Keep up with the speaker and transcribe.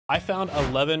I found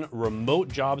 11 remote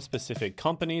job specific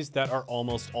companies that are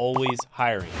almost always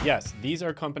hiring. Yes, these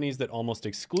are companies that almost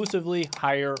exclusively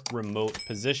hire remote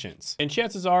positions. And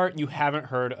chances are you haven't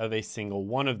heard of a single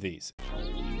one of these.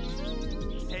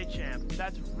 Hey champ,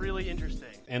 that's really interesting.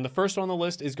 And the first on the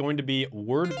list is going to be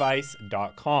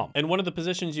wordvice.com. And one of the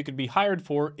positions you could be hired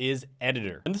for is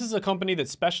editor. And this is a company that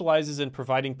specializes in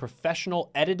providing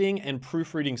professional editing and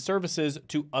proofreading services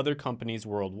to other companies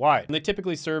worldwide. And they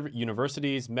typically serve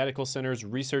universities, medical centers,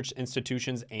 research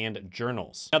institutions, and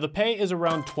journals. Now the pay is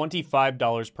around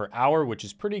 $25 per hour, which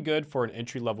is pretty good for an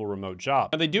entry-level remote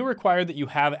job. Now they do require that you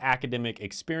have academic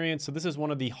experience, so this is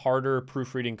one of the harder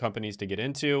proofreading companies to get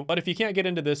into. But if you can't get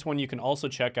into this one, you can also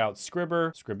check out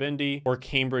Scribr, Scribendi, or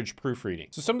Cambridge Proofreading.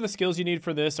 So some of the skills you need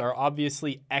for this are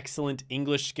obviously excellent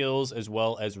English skills as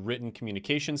well as written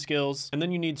communication skills. And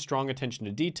then you need strong attention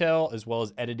to detail as well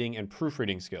as editing and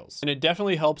proofreading skills. And it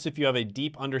definitely helps if you have a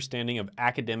deep understanding of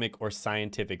academic or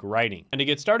scientific writing. And to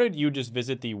get started, you just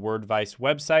visit the WordVice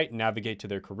website, navigate to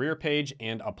their career page,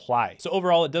 and apply. So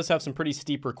overall, it does have some pretty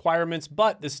steep requirements,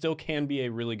 but this still can be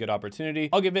a really good opportunity.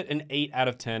 I'll give it an 8 out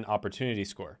of 10 opportunity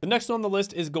score. The next one on the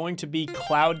list is going to be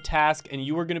CloudTask, and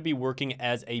you are going to be working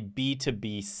as a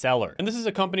B2B seller. And this is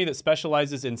a company that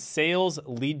specializes in sales,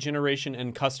 lead generation,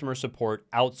 and customer support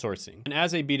outsourcing. And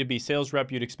as a B2B sales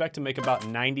rep, you'd expect to make about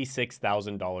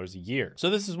 $96,000 a year. So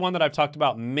this is one that I've talked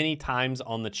about many times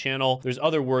on the channel. There's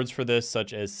other words for this,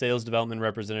 such as sales development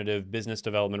representative, business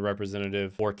development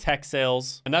representative, or tech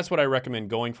sales. And that's what I recommend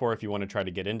going for if you want to try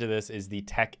to get into this, is the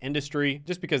tech industry,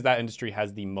 just because that industry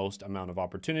has the most amount of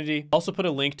opportunity. I'll also put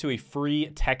a link to a free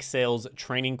tech sales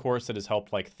training course that has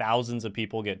helped like thousands of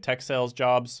people get tech sales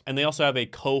jobs. And they also have a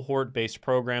cohort-based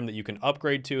program that you can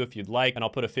upgrade to if you'd like. And I'll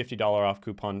put a $50 off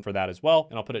coupon for that as well.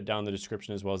 And I'll put it down in the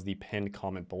description as well as the pinned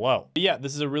comment below. But yeah,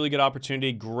 this is a really good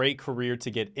opportunity, great career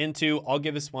to get into. I'll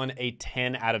give this one a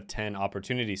 10 out of 10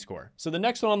 opportunity score. So the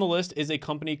next one on the list is a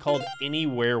company called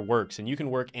Anywhere Works, and you can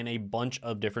work in a bunch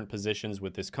of different positions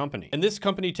with this company. And this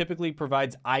company typically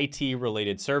provides IT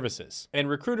related services. And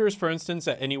recruiters, for instance,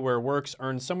 at Anywhere Works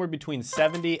earn somewhere between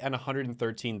 $70,000 and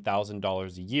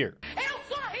 $113,000 a year.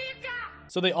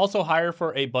 So they also hire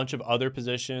for a bunch of other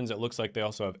positions. It looks like they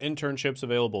also have internships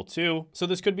available too. So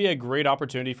this could be a great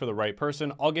opportunity for the right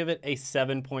person. I'll give it a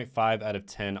 7.5 out of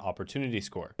 10 opportunity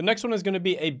score. The next one is going to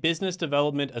be a business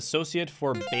development associate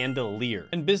for Bandolier.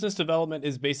 And business development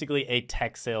is basically a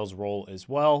tech sales role as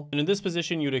well. And in this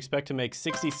position, you'd expect to make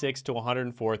 $66,000 to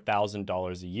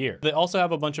 $104,000 a year. They also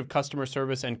have a bunch of customer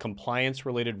service and compliance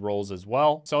related roles as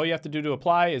well. So all you have to do to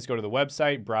apply is go to the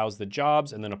website, browse the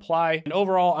jobs, and then apply. And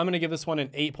overall, I'm going to give this one an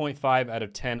 8.5 out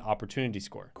of 10 opportunity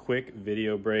score. Quick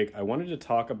video break. I wanted to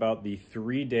talk about the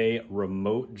 3-day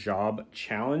remote job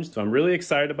challenge. So I'm really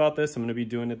excited about this. I'm going to be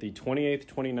doing it the 28th,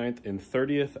 29th, and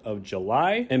 30th of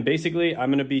July. And basically, I'm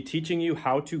going to be teaching you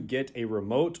how to get a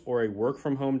remote or a work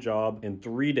from home job in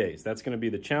 3 days. That's going to be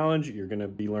the challenge. You're going to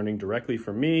be learning directly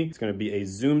from me. It's going to be a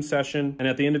Zoom session. And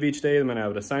at the end of each day, I'm going to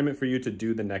have an assignment for you to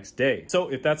do the next day. So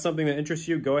if that's something that interests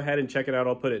you, go ahead and check it out.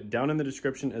 I'll put it down in the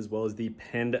description as well as the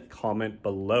pinned comment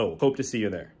below. Hope to see you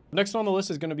there. Next on the list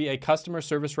is going to be a customer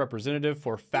service representative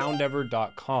for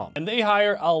Foundever.com. And they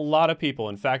hire a lot of people.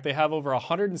 In fact, they have over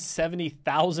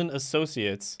 170,000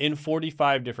 associates in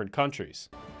 45 different countries.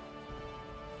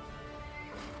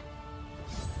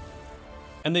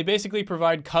 And they basically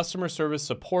provide customer service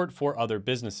support for other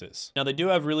businesses. Now they do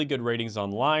have really good ratings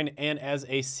online, and as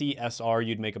a CSR,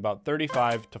 you'd make about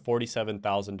 $35,000 to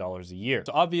 $47,000 a year.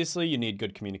 So obviously you need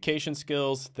good communication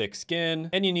skills, thick skin,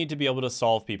 and you need to be able to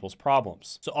solve people's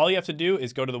problems. So all you have to do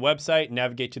is go to the website,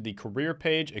 navigate to the career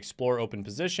page, explore open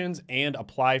positions, and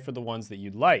apply for the ones that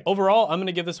you'd like. Overall, I'm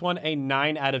gonna give this one a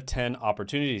 9 out of 10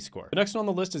 opportunity score. The next one on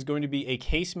the list is going to be a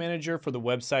case manager for the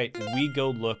website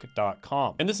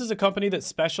WeGoLook.com. And this is a company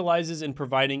that specializes in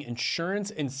providing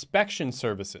insurance inspection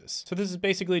services. So this is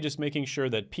basically just making sure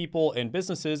that people and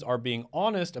businesses are being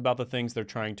honest about the things they're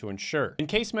trying to insure. And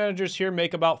case managers here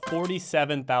make about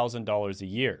 $47,000 a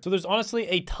year. So there's honestly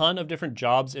a ton of different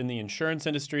jobs in the insurance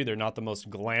industry. They're not the most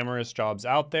glamorous jobs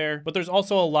out there, but there's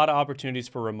also a lot of opportunities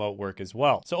for remote work as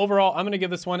well. So overall, I'm gonna give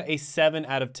this one a 7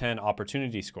 out of 10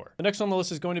 opportunity score. The next on the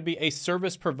list is going to be a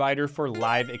service provider for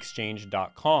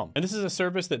LiveExchange.com. And this is a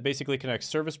service that basically connects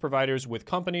service providers with with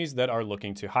companies that are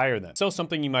looking to hire them. So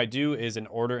something you might do is an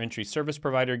order entry service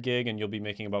provider gig, and you'll be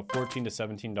making about $14 to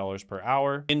 $17 per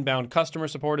hour. Inbound customer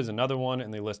support is another one,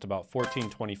 and they list about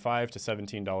 $14.25 to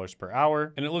 $17 per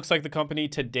hour. And it looks like the company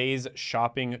Today's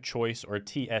Shopping Choice, or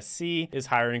TSC, is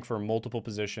hiring for multiple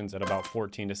positions at about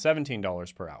 $14 to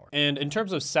 $17 per hour. And in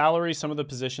terms of salary, some of the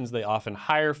positions they often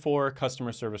hire for: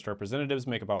 customer service representatives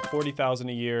make about $40,000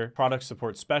 a year, product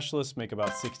support specialists make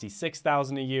about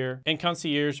 $66,000 a year, and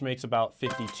concierge makes about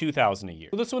 $52,000 a year.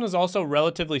 So this one is also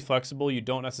relatively flexible. You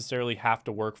don't necessarily have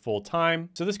to work full time.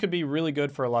 So this could be really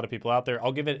good for a lot of people out there.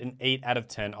 I'll give it an 8 out of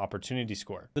 10 opportunity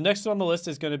score. The next one on the list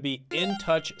is going to be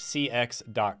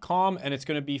intouchcx.com, and it's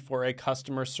going to be for a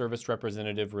customer service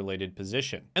representative related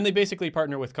position. And they basically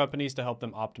partner with companies to help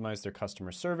them optimize their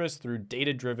customer service through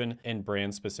data-driven and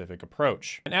brand-specific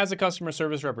approach. And as a customer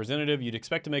service representative, you'd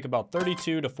expect to make about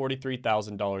 $32,000 to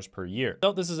 $43,000 per year.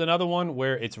 So this is another one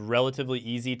where it's relatively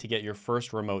easy to get your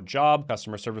first remote job.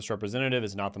 Customer service representative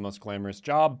is not the most glamorous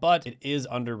job, but it is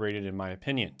underrated in my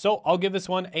opinion. So I'll give this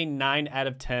one a 9 out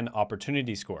of 10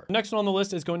 opportunity score. The next one on the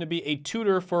list is going to be a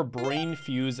tutor for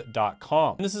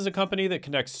brainfuse.com. And this is a company that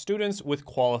connects students with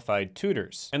qualified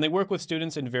tutors. And they work with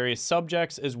students in various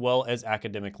subjects as well as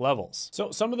academic levels.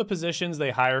 So some of the positions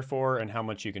they hire for and how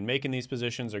much you can make in these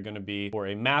positions are going to be: for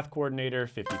a math coordinator,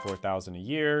 $54,000 a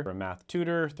year; for a math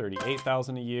tutor,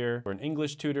 $38,000 a year; for an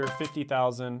English tutor,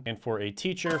 $50,000; and for a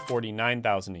teacher,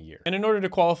 $49,000 a year. And in order to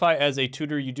qualify as a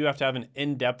tutor, you do have to have an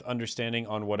in-depth understanding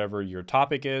on whatever your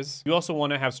topic is. You also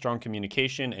want to have strong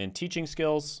communication and teaching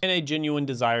skills, and a genuine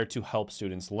desire to help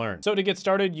students learn. So to get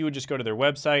started, you would just go to their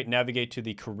website, navigate to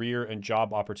the career and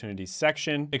job opportunities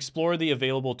section, explore the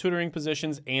available tutoring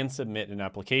positions, and submit an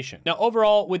application. Now,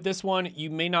 overall, with this one, you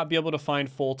may not be able to find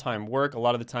full-time work. A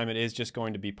lot of the time it is just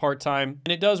going to be part-time,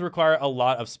 and it does require a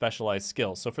lot of specialized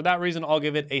skills. So for that reason, I'll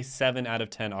give it a 7 out of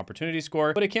 10 opportunity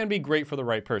score, but it can be great for the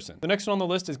right person. The next one on the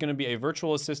list is going to be a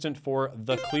virtual assistant for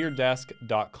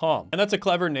thecleardesk.com. And that's a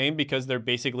clever name because they're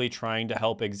basically trying to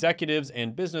help executives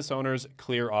and business owners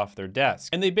clear off their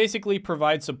desk. And they basically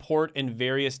provide support in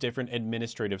various different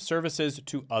administrative services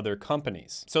to other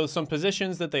companies. So some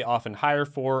positions that they often hire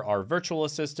for are virtual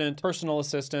assistant, personal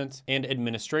assistant, and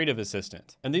administrative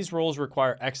assistant. And these roles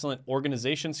require excellent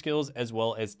organization skills as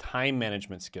well as time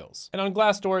management skills. And on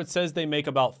Glassdoor, it says they make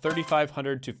about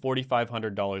 $3,500 to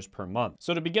 $4,500 per month.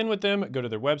 So to begin with them, go to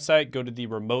their website, go to the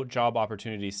remote job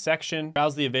opportunities section,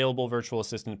 browse the available virtual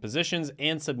assistant positions,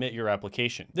 and submit your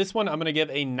application. This one I'm going to give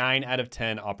a 9 out of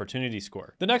 10 opportunity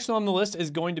score. The next one on the list is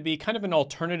going to be kind of an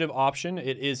alternative option.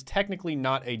 It is technically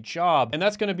not a job, and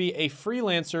that's going to be a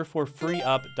freelancer for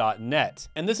freeup.net.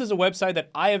 And this is a website that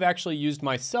I have actually used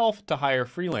myself to hire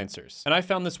freelancers. And I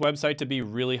found this website to be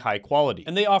really high quality.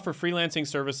 And they offer freelancing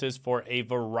services for a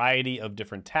variety of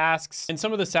different tasks. And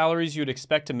some of the salaries you'd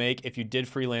expect to make if you did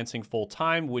freelancing full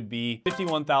time would be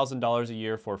 $51,000 a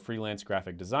year for freelance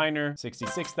graphic designer,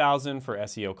 $66,000 for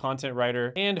SEO content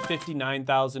writer, and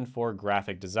 $59,000 for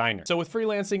graphic designer. So with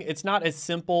freelancing, it's not as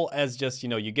simple as just,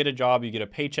 you get a job, you get a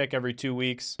paycheck every 2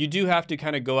 weeks. You do have to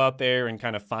kind of go out there and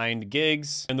kind of find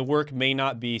gigs, and the work may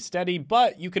not be steady,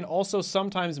 but you can also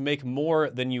sometimes make more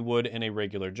than you would in a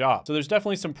regular job. So there's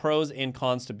definitely some pros and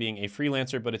cons to being a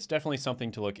freelancer, but it's definitely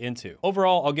something to look into.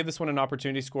 Overall, I'll give this one an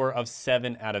opportunity score of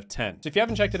 7 out of 10. So if you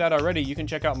haven't checked it out already, you can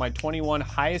check out my 21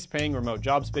 highest paying remote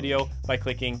jobs video by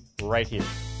clicking right here.